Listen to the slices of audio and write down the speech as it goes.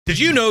Did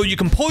you know you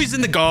can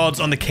poison the guards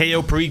on the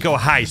Cayo Perico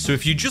heist? So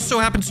if you just so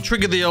happen to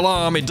trigger the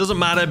alarm, it doesn't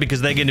matter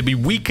because they're going to be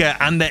weaker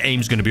and their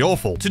aim's going to be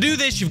awful. To do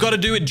this, you've got to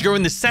do it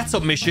during the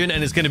setup mission,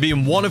 and it's going to be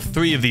in one of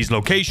 3 of these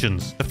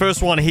locations. The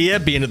first one here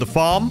being at the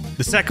farm,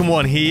 the second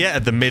one here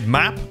at the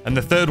mid-map, and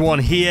the third one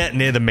here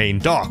near the main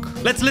dock.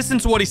 Let's listen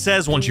to what he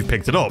says once you've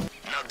picked it up.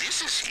 Now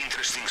this is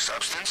interesting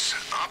substance.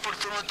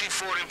 Opportunity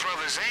for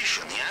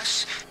improvisation,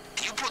 yes?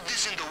 You put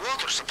this in the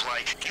water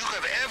supply, you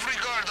have every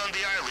guard on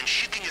the island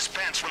shitting his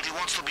pants when he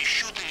wants to be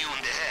shooting you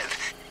in the head.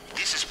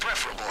 This is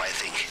preferable, I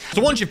think.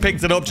 So once you've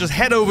picked it up, just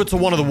head over to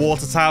one of the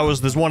water towers.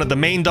 There's one at the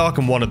main dock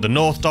and one at the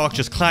north dock.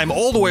 Just climb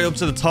all the way up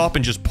to the top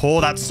and just pour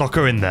that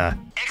sucker in there.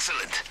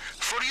 Excellent.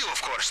 For you,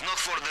 of course, not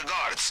for the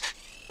guards.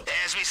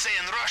 As we say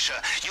in Russia,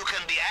 you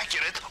can be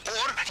accurate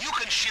or you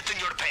can shit in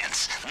your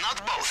pants.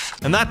 Not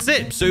both. And that's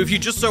it. So if you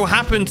just so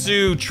happen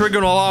to trigger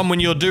an alarm when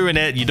you're doing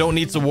it, you don't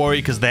need to worry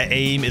because their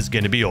aim is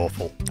going to be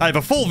awful. I have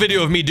a full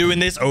video of me doing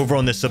this over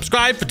on the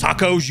Subscribe for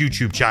Tacos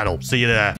YouTube channel. See you there.